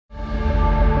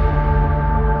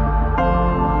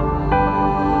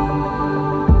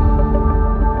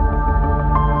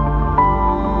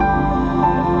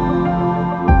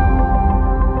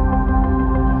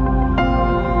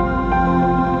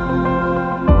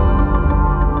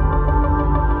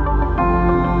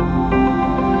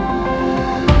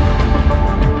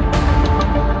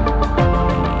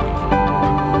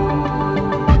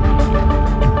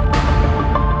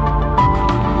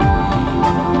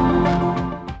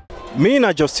Me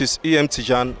and Justice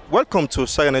E.M.Tejan, welcome to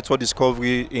Sierra Network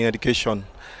Discovery in Education.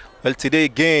 Well, today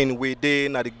again, we're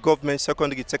there at the Government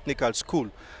Secondary Technical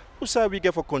School. Also, we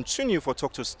get for continue for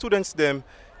talk to students, them,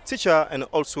 teacher, and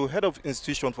also head of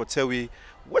institution for tell we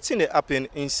what's in the happen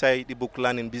inside the book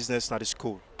learning business at the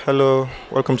school. Hello,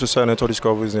 welcome to Sierra Network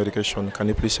Discoveries in Education. Can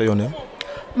you please say your name?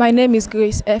 My name is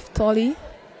Grace F. Tolley.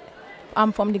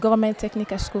 I'm from the Government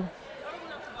Technical School.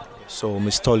 So,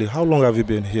 Ms. Tolley, how long have you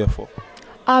been here for?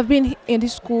 I've been in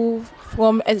this school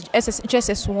from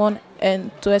JSS1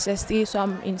 and to SS3, so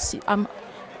I'm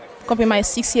completing my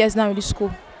 6 years now in the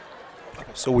school.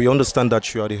 Okay, so we understand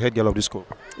that you are the head girl of the school.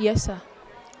 Yes, sir.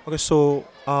 Okay, so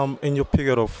in your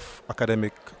period of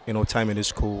academic, time in the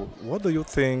school, what do you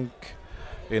think,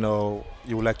 you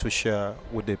would like to share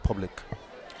with the public?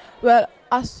 Well,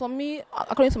 as for me,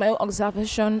 according to my own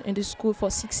observation in the school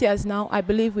for 6 years now, I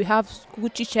believe we have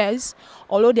good teachers,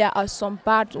 although there are some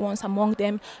bad ones among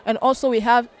them. And also we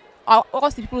have all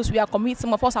the people we are committed,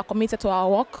 some of us are committed to our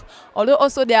work. Although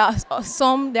also there are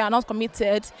some, they are not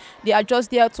committed, they are just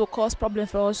there to cause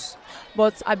problems for us.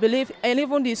 But I believe, and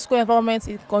even the school environment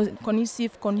is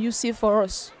conducive for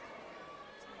us.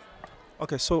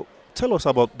 Okay, so tell us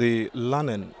about the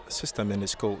learning system in the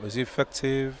school. Is it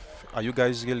effective? Are you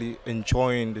guys really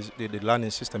enjoying the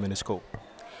learning system in the school?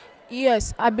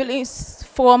 Yes, I believe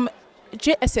from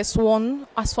JSS1,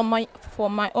 as from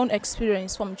my own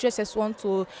experience, from JSS1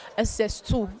 to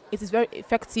SS2, it is very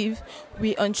effective.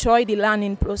 We enjoy the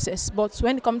learning process. But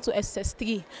when it comes to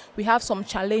SS3, we have some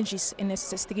challenges in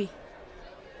SS3.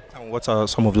 And what are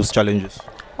some of those challenges?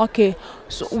 Okay,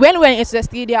 so when we're in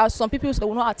SS3, there are some people that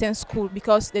will not attend school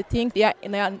because they think they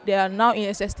are now in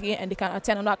SS3 and they can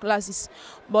attend other classes.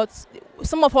 But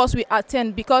some of us we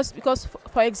attend because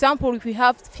for example, if we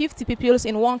have 50 pupils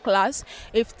in one class,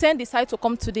 if 10 decide to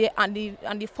come today and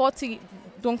the 40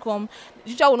 don't come, the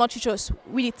teacher will not teach us.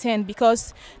 We the 10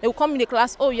 because they will come in the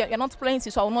class. Oh, you're not playing,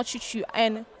 so I will not teach you.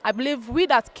 And I believe we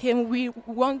that came, we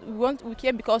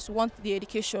came because we want the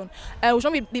education, and we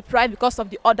shouldn't be deprived because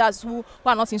of the others who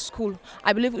are not in school.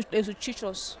 I believe they should teach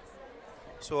us.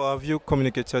 So have you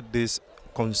communicated these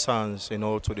concerns,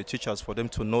 to the teachers for them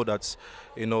to know that,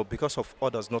 because of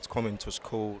others not coming to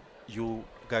school, you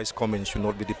guys coming should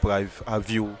not be deprived?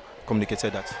 Have you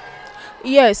communicated that?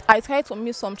 Yes, I tried to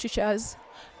meet some teachers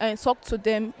and talk to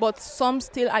them, but some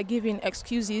still are giving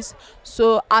excuses.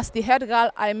 So as the head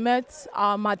girl, I met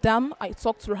Madam, I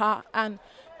talked to her, and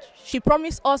she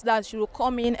promised us that she will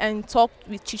come in and talk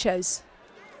with teachers.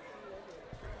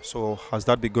 So has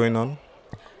that been going on?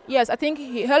 Yes, I think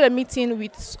he held a meeting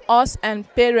with us and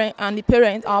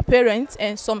our parents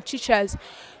and some teachers.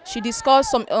 She discussed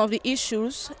some of the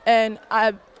issues, and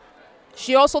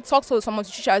she also talks to some of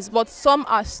the teachers, but some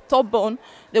are stubborn.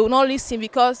 They will not listen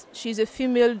because she's a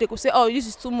female. They could say, oh, this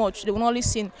is too much. They will not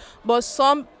listen. But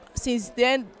some, since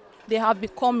then, they have been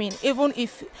coming. Even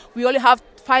if we only have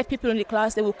 5 people in the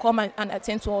class, they will come and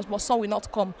attend to us, but some will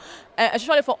not come.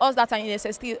 Especially for us that are in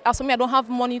SS3, as for me, I don't have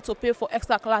money to pay for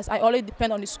extra class. I only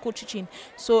depend on the school teaching.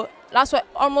 So that's why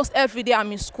almost every day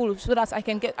I'm in school so that I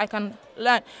can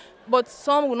learn. But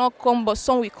some will not come, but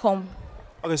some will come.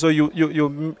 Okay, so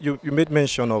you made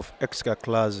mention of extra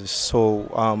classes.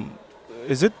 So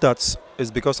is it that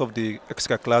it's because of the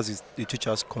extra classes the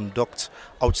teachers conduct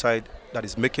outside that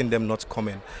is making them not come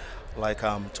in, like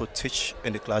to teach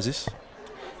in the classes?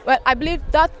 Well, I believe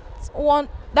that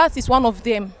is one of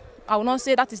them. I will not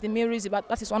say that is the main reason, but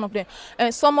that is one of them.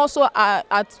 And some also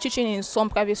are teaching in some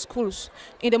private schools.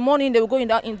 In the morning, they will go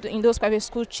in those private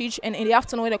schools teach, and in the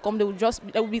afternoon when they come, they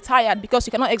will be tired because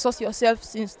you cannot exhaust yourself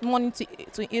since morning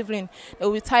to evening. They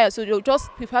will be tired, so they will just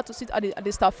prefer to sit at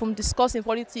the staff room discussing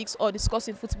politics or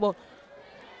discussing football.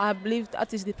 I believe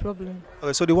that is the problem.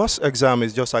 Okay, so the WASS exam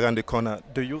is just around the corner.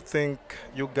 Do you think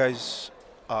you guys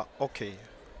are okay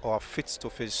or are fit to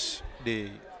face the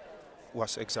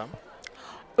WASS exam?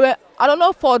 Well, I don't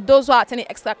know for those who are attending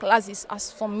extra classes.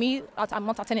 As for me, that I'm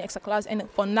not attending extra class, and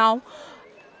for now,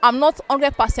 I'm not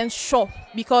 100% sure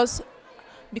because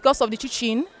of the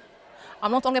teaching.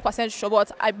 I'm not 100% sure,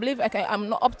 but I believe I'm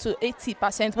not up to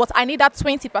 80%. But I need that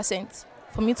 20%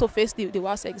 for me to face the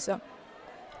WASS exam.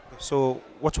 So,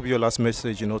 what will be your last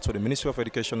message, to the Ministry of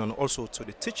Education and also to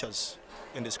the teachers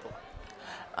in the school?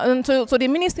 And to the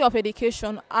Ministry of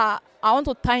Education, I want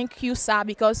to thank you, sir,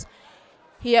 because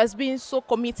he has been so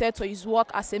committed to his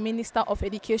work as a Minister of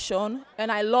Education,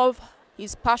 and I love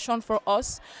his passion for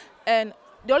us. And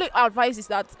the only advice is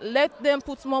that let them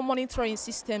put more monitoring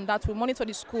system that will monitor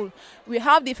the school. We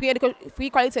have the free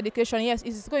quality education, yes,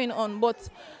 it's going on, but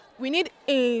we need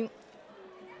a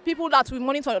people that will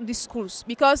monitor these schools,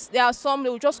 because there are some, they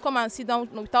will just come and sit down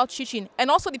without teaching, and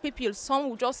also the people, some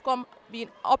will just come being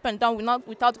up and down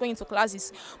without going to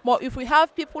classes. But if we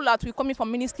have people that will come in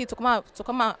from ministry to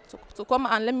come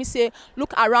and let me say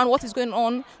look around what is going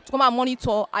on, to come and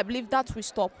monitor, I believe that will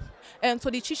stop. And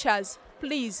to the teachers,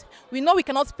 please, we know we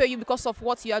cannot pay you because of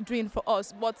what you are doing for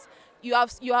us, but you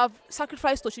have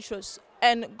sacrificed to teachers,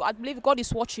 and I believe God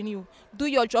is watching you. Do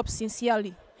your job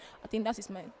sincerely. I think that is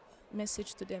my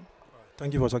message to them.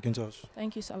 Thank you for talking to us.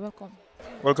 Thank you, sir. Welcome.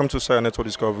 Welcome to Sierra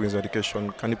AFANdiscoveries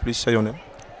Education. Can you please say your name?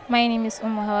 My name is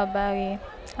Bari,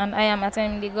 and I am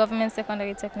attending the Government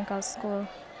Secondary Technical School.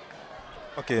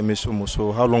 Okay, Miss Umu,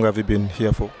 so how long have you been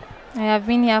here for? I have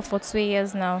been here for 2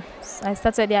 years now. I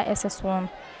started here SS1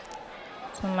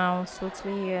 to now, so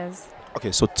 2 years.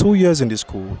 Okay, so 2 years in the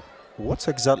school. What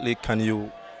exactly can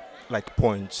you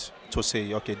point to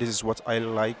say, okay, this is what I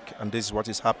like and this is what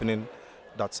is happening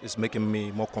that is making me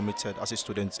more committed as a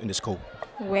student in the school?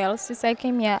 Well, since I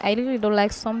came here, I really don't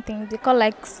like something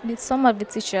because some of the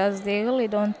teachers, they really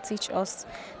don't teach us,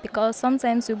 because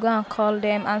sometimes you go and call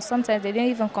them and sometimes they don't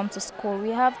even come to school.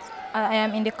 I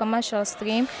am in the commercial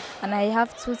stream and I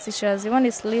have 2 teachers. The one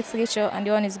is literature and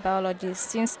the one is biology.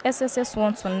 Since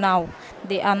SSS1 to now,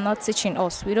 they are not teaching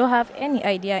us. We don't have any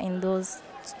idea in those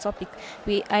topics.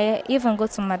 I even go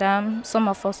to Madam, some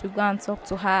of us, we go and talk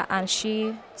to her and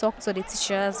she talk to the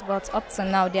teachers, but up to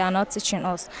now they are not teaching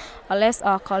us. Unless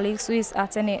our colleagues who is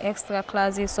attending extra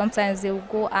classes, sometimes they will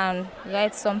go and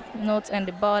write some notes on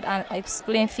the board and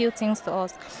explain few things to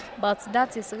us. But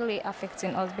that is really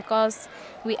affecting us because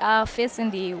we are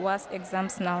facing the worst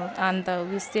exams now,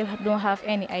 and we still don't have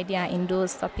any idea in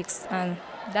those topics, and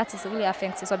that is really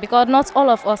affecting us because not all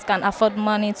of us can afford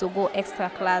money to go extra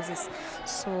classes.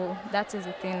 So that is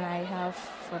the thing I have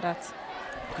for that.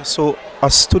 Okay, so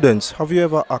as students, have you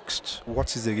ever asked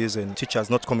what is the reason teachers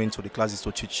not coming to the classes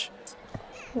to teach?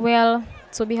 Well,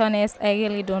 to be honest, I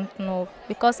really don't know,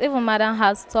 because even Madam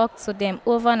has talked to them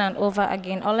over and over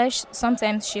again, unless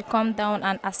sometimes she come down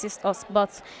and assist us,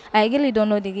 but I really don't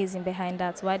know the reason behind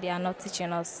that, why they are not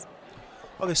teaching us.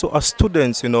 Okay, so as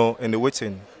students, in the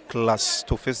waiting class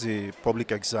to face the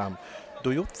public exam,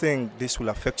 do you think this will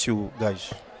affect you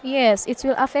guys? Yes, it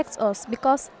will affect us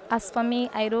because as for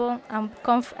me, I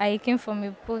came from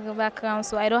a poor background,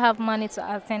 so I don't have money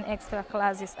to attend extra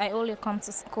classes. I only come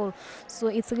to school, so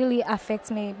it really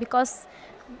affects me because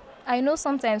I know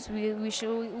sometimes we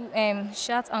should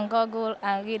chat on Google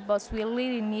and read, but we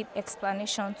really need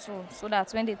explanation too, so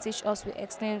that when they teach us, we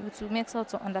explain, it will make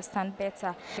us to understand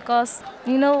better. Because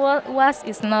what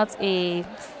is not a,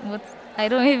 I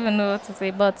don't even know what to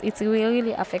say, but it will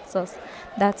really affect us.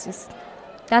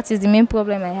 That is the main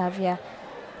problem I have here.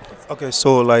 Okay,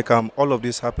 so all of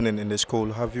this happening in the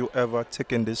school, have you ever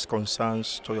taken these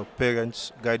concerns to your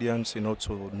parents, guardians, to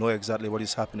know exactly what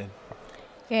is happening?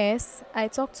 Yes, I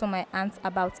talked to my aunt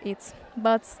about it,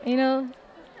 but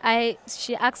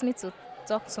she asked me to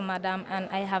talk to Madam, and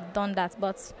I have done that,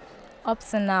 but up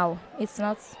to now, it's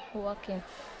not working.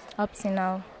 Up to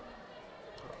now.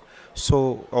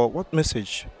 So, what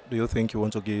message do you think you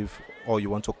want to give or you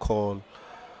want to call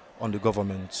on the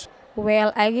government?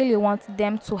 Well, I really want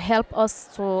them to help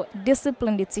us to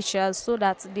discipline the teachers so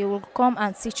that they will come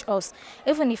and teach us.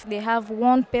 Even if they have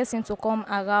one person to come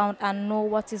around and know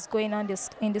what is going on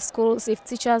in the schools, if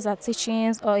teachers are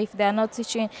teaching or if they are not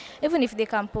teaching, even if they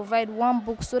can provide one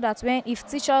book so that if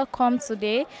teacher comes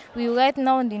today, we write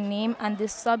down the name and the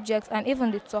subject and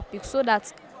even the topic, so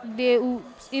that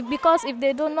because if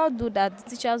they do not do that, the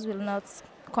teachers will not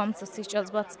come to teach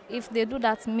us. But if they do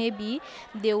that, maybe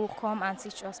they will come and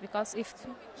teach us, because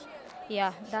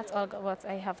that's all what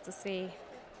I have to say.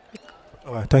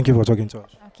 All right, thank you for talking to us.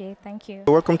 Okay, thank you.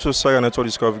 Welcome to Sierra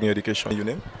AFANdiscoveries Education. Your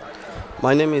name?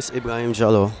 My name is Ibrahim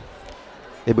Jallo.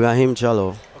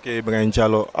 Okay, Ibrahim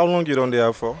Jallo. How long you done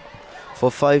there for? For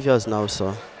 5 years now,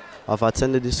 sir. I've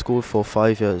attended this school for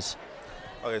 5 years.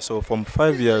 Okay, so from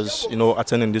 5 years,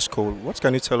 attending this school, what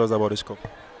can you tell us about this school?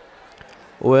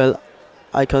 Well,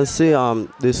 I can say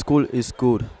the school is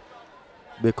good,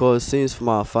 because since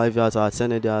my 5 years I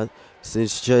attended there,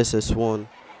 since JSS1,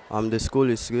 the school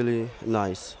is really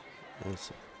nice.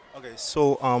 Yes. Okay,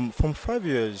 so from 5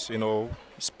 years,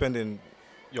 spending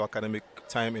your academic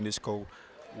time in the school,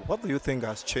 what do you think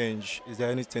has changed? Is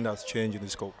there anything that's changed in the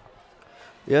school?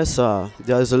 Yes, sir.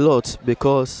 There is a lot,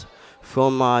 because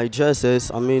from my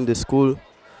JSS, the school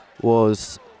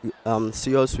was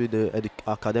serious with the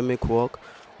academic work.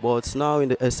 But now in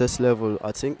the SS level,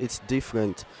 I think it's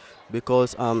different,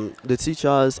 because the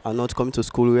teachers are not coming to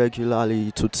school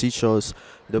regularly to teach us.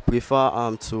 They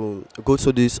prefer to go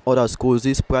to these other schools,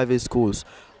 these private schools,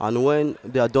 and when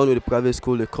they are done with the private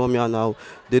school, they come here now.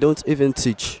 They don't even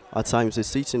teach at times. They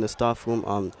sit in the staff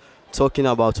room talking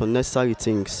about unnecessary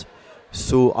things.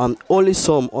 So only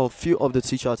some or few of the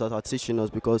teachers that are teaching us,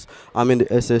 because I'm in the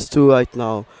SS2 right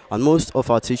now, and most of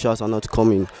our teachers are not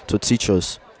coming to teach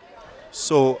us.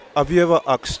 So have you ever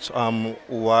asked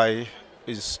why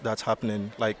is that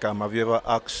happening? Like have you ever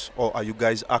asked, or are you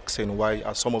guys asking why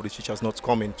are some of the teachers not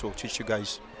coming to teach you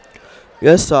guys?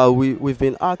 Yes, sir. We've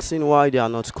been asking why they are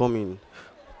not coming,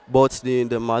 but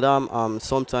the madam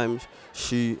sometimes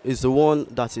she is the one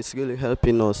that is really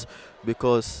helping us,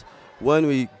 because when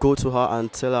we go to her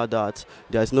and tell her that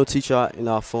there is no teacher in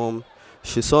our form,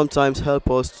 she sometimes help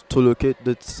us to locate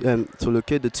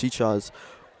the teachers.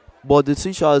 But the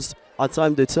teachers at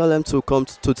times they tell them to come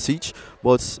to teach,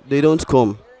 but they don't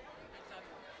come.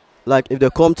 Like if they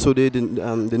come today,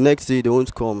 the next day they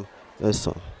won't come. Yes,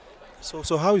 sir.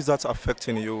 So how is that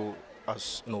affecting you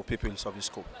as pupils of the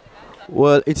school?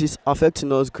 Well, it is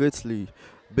affecting us greatly,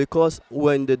 because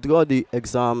when they draw the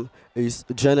exam is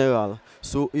general.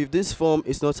 So if this form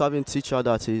is not having teacher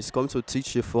that is come to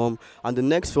teach the form, and the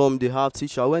next form they have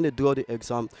teacher, when they draw the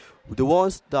exam, the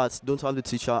ones that don't have the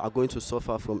teacher are going to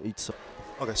suffer from it.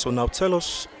 Okay, so now tell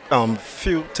us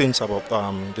few things about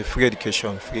the free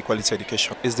education, free quality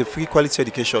education. Is the free quality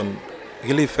education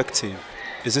really effective?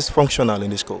 Is this functional in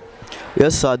the school?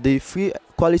 Yes, sir. The free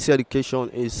quality education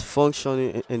is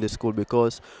functioning in the school,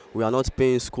 because we are not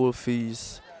paying school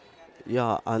fees.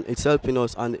 Yeah, and it's helping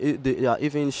us, and they are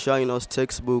even sharing us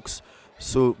textbooks.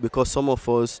 So because some of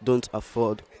us can't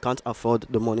afford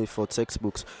the money for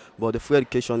textbooks, but the free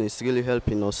education is really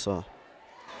helping us, sir.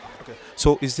 Okay.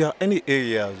 So is there any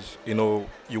areas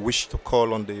you wish to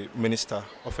call on the Minister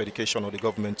of Education or the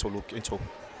government to look into?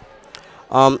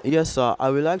 Yes, sir. I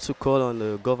would like to call on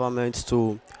the government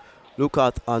to look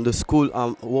at the school,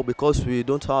 because we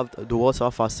don't have the water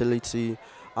facility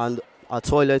and a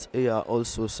toilet area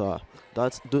also, sir.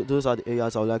 Those are the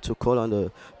areas I would like to call on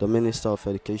the Minister of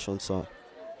Education, sir.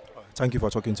 Thank you for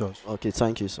talking to us. Okay,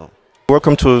 thank you, sir.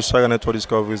 Welcome to Sierra Leone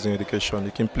Discoveries in Education.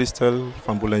 You can please tell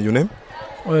Fambulen your name?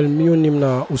 Well, my name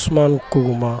is Usman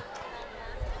Koguma.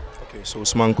 Okay, so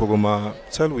Usman Koguma,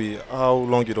 tell me how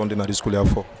long you don't in the school here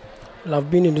for? Well,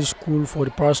 I've been in the school for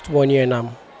the past 1 year and I'm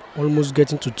almost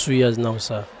getting to 2 years now,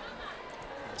 sir.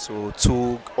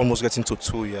 So almost getting to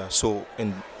 2 years. So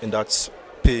in that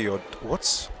period,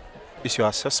 what is your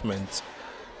assessment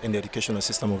in the educational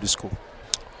system of the school?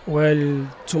 Well,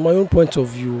 to my own point of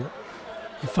view,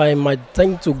 if I might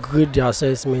think to grade the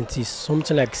assessment is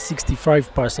something like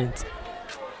 65%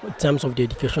 in terms of the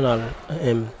educational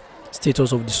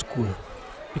status of the school.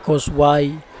 Because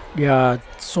why? There are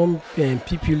some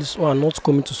pupils who are not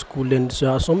coming to school, and there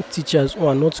are some teachers who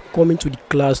are not coming to the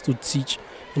class to teach.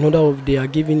 In other words, they are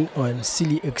giving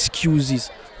silly excuses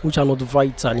which are not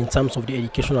vital in terms of the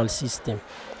educational system,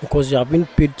 because you have been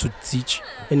paid to teach,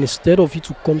 and instead of you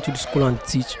to come to the school and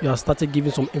teach, you have started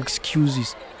giving some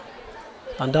excuses.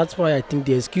 And that's why I think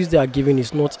the excuse they are giving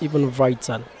is not even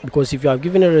vital, because if you are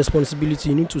given a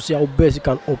responsibility, you need to see how best you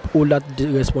can uphold that the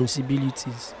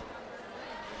responsibilities.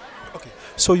 Okay,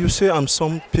 so you say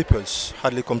some pupils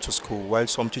hardly come to school, while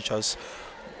some teachers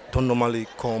don't normally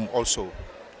come also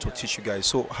to teach you guys.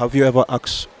 So have you ever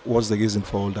asked what's the reason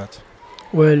for all that?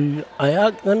 Well,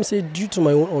 let me say, due to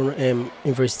my own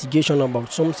investigation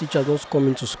about some teachers not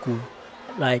coming to school,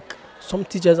 like some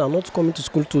teachers are not coming to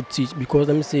school to teach, because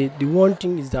let me say the one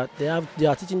thing is that they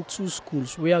are teaching two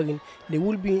schools, wherein they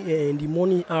will be in the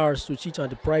morning hours to teach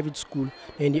at the private school,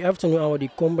 and in the afternoon hour they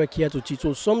come back here to teach.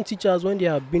 So some teachers, when they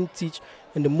have been teach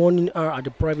in the morning hour at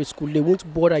the private school, they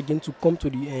won't bother again to come to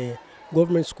the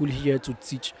government school here to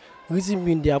teach. Reason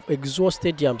being, they have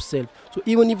exhausted themselves. So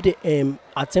even if they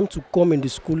attempt to come in the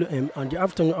school and the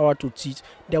afternoon hour to teach,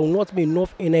 there will not be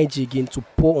enough energy again to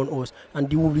pour on us, and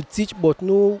they will teach, but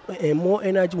no more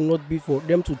energy will not be for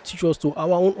them to teach us to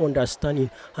our own understanding.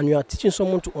 And you are teaching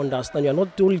someone to understand. You are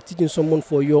not only teaching someone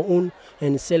for your own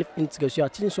and self-interest. You are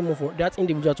teaching someone for that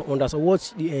individual to understand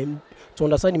to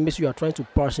understand the message you are trying to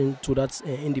pass into that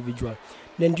individual.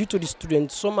 Then due to the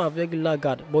students, some are very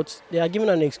laggard, but they are given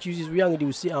an excuses where they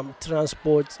will say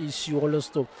transport issue, all that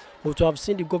stuff. But to have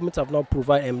seen the government have now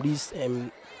provide this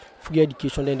free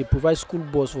education, then they provide school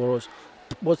bus for us.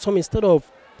 But some, instead of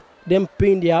them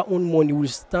paying their own money, will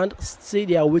say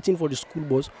they are waiting for the school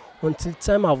bus until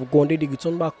time have gone, then they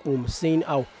return back home saying,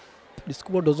 "Oh, the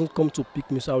school bus doesn't come to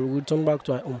pick me, so I will return back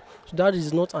to my home." So that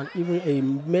is not even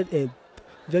a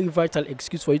very vital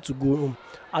excuse for you to go home.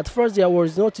 At first, there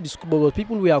was not the school, but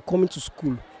people were coming to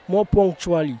school more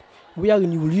punctually, where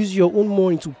you will use your own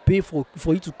money to pay for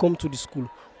you to come to the school.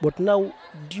 But now,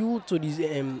 due to this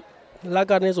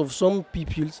laggardness of some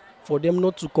pupils, for them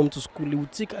not to come to school, they will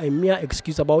take a mere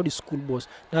excuse about the school bus.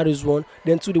 That is one.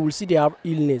 Then two, they will see they have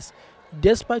illness.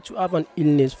 Despite you have an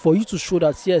illness, for you to show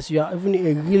that yes, you are having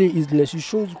a really illness, you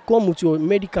should come with your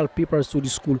medical papers to the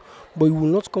school, but you will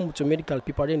not come with your medical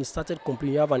paper. Then you started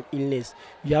complaining you have an illness,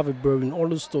 you have a burden, all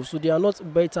those stuff. So they are not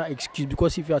better excuse,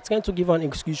 because if you are trying to give an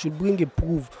excuse, you should bring a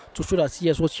proof to show that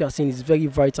yes, what you are saying is very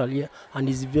vital here and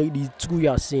is very true you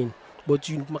are saying. But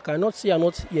you cannot say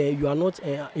you are not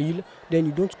ill, then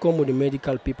you don't come with a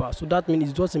medical paper. So that means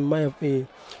it's just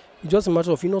it's just a matter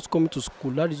of you not coming to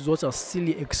school. That is just a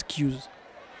silly excuse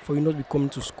for you not be coming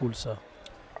to school, sir.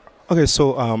 Okay,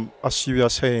 so as you are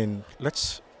saying,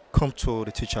 let's come to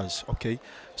the teachers, okay?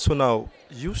 So now,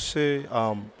 you say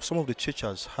some of the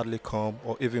teachers hardly come,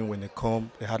 or even when they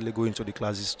come, they hardly go into the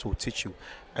classes to teach you.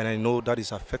 And I know that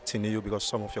is affecting you because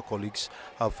some of your colleagues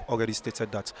have already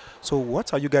stated that. So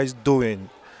what are you guys doing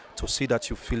to see that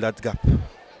you fill that gap?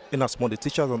 In as much the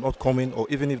teachers are not coming, or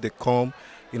even if they come,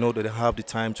 you know, they have the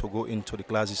time to go into the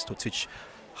classes to teach.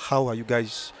 How are you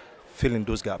guys filling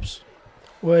those gaps?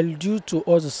 Well, due to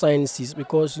all the sciences,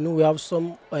 because you know we have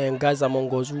some guys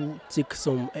among us who take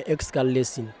some extra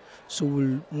lesson, so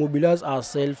we'll mobilize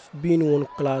ourselves, be in one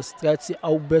class, try to see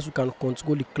how best we can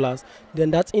control the class.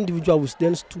 Then that individual will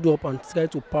then stood up and try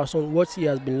to pass on what he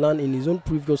has been learned in his own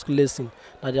previous lesson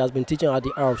that he has been teaching at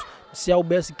the house. See how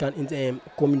best he can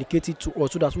communicate it to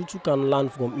us, so that we too can learn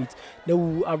from it. Then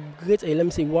we will have great, let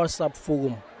me say, WhatsApp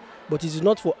forum. But it is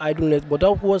not for idleness, but that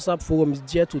WhatsApp forum is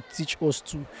there to teach us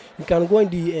too. You can go in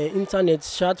the internet,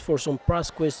 chat for some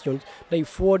past questions, then you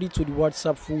forward it to the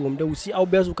WhatsApp forum. Then we'll see how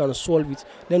best we can solve it.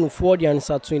 Then we'll forward the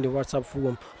answer to in the WhatsApp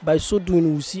forum. By so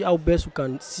doing, we'll see how best we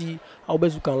can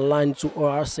learn to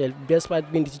ourselves, despite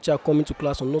being the teacher coming to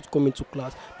class or not coming to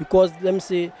class. Because let me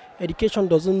say, education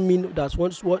doesn't mean that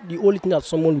what the only thing that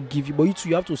someone will give you, but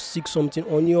you have to seek something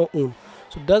on your own.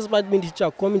 So despite being the teacher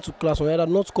coming to class or either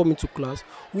not coming to class,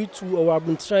 we too have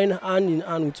been trying hand in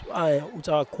hand with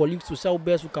our colleagues to see how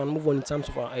best we can move on in terms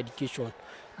of our education.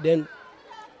 Then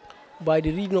by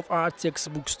the reading of our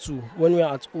textbooks too, when we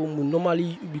are at home, we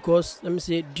normally, because let me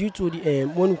say, due to the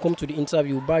when we come to the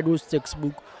interview, we buy those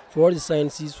textbooks for all the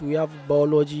sciences. We have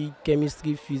biology,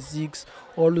 chemistry, physics,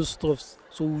 all those stuffs.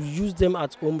 So we use them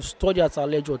at home, study at our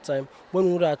leisure time. When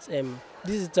we know that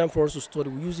this is the time for us to study,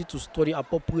 we use it to study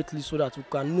appropriately so that we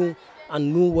can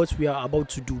know what we are about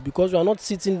to do. Because we are not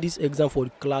sitting this exam for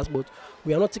the class, but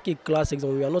we are not taking a class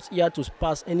exam. We are not here to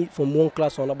pass any from one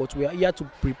class to another, but we are here to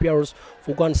prepare us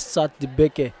for go and start the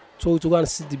Becker. So to go and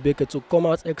sit the Becker to come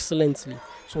out excellently.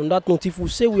 So on that note, if we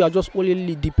say we are just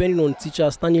only depending on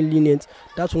teachers, standing lenient,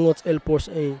 that will not help us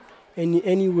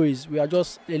anyways. We are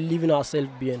just leaving ourselves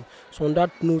behind. So on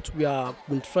that note, we have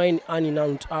been trying hand in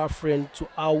hand with our friend to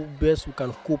how best we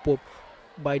can cope up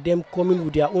by them coming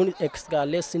with their own extra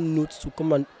lesson notes to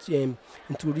come and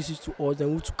introduce it to us,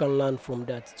 and we too can learn from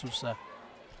that too, sir.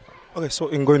 Okay, so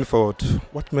in going forward,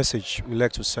 what message would you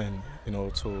like to send,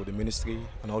 to the ministry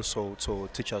and also to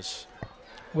teachers?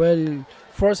 Well,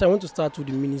 first I want to start with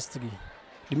the ministry.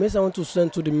 The message I want to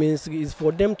send to the ministry is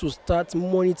for them to start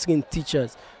monitoring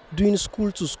teachers, doing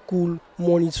school-to-school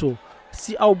monitor.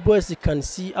 See how best they can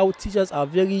see how teachers are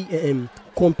very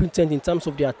competent in terms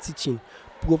of their teaching.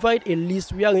 Provide a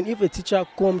list wherein if a teacher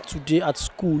comes today at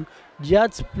school,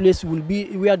 that place will be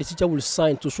where the teacher will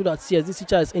sign to show that yes, this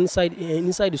teacher is inside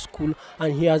the school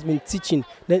and he has been teaching.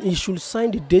 Then he should sign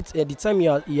the date at the time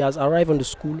he has arrived on the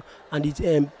school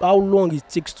and how long it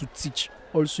takes to teach.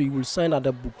 Also, he will sign at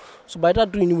the book. So by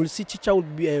that doing, you will see teacher will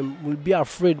be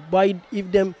afraid.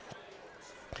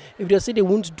 If they say they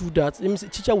won't do that,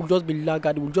 teacher will just be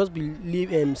laggard. They will just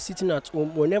be sitting at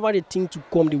home. Whenever they think to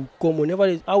come, they will come.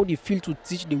 Whenever how they feel to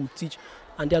teach, they will teach.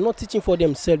 And they are not teaching for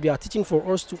themselves. They are teaching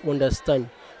for us to understand.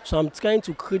 So I'm trying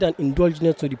to create an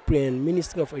indulgence to the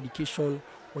Ministry of Education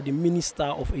or the Minister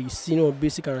of a Senior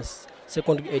Basic and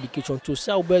Secondary Education to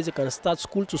see how best they can start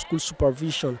school-to-school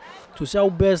supervision, to see how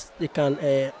best they can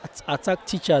attack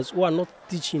teachers who are not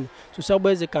teaching, to see how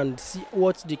best they can see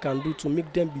what they can do to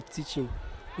make them be teaching.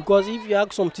 Because if you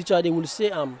ask some teacher, they will say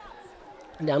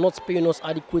they are not paying us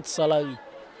adequate salary.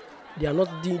 They are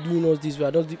not doing us this way.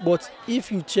 But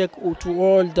if you check to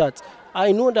all that,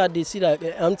 I know that they see that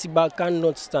E.M.T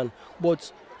cannot stand. But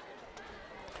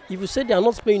if you say they are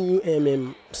not paying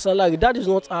you salary, that is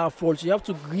not our fault. You have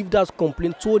to give that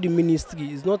complaint to the ministry.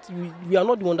 It's not we are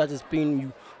not the one that is paying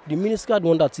you. the minister the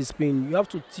one that is paying. You have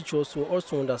to teach us to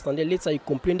also understand. Then later you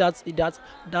complain that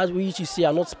which you say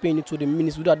are not paying it to the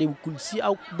minister, so that they could see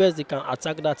how best they can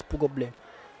attack that problem.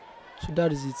 So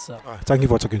that is it, sir. Thank you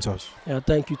for talking to us. Yeah,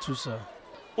 thank you too, sir.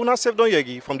 Una sef don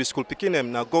yegi from the school picking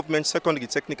them now government secondary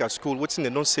technical school. What's in they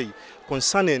don't say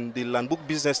concerning the land book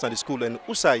business and the school and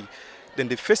usai. Then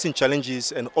the facing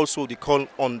challenges and also the call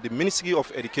on the Ministry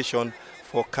of Education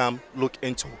for come look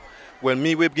into. Well,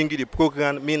 me we bring you the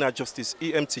program, me na Justice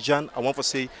E.M.Tejan. I want to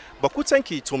say, Baku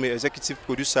thank you to my executive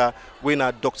producer, we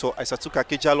na Dr. Aisatuka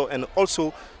Kejalo, and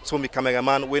also to my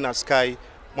cameraman, we na Sky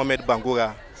Mohamed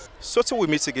Bangura. So till we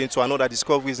meet again to another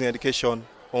Discoveries in Education,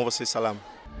 I want to say salam.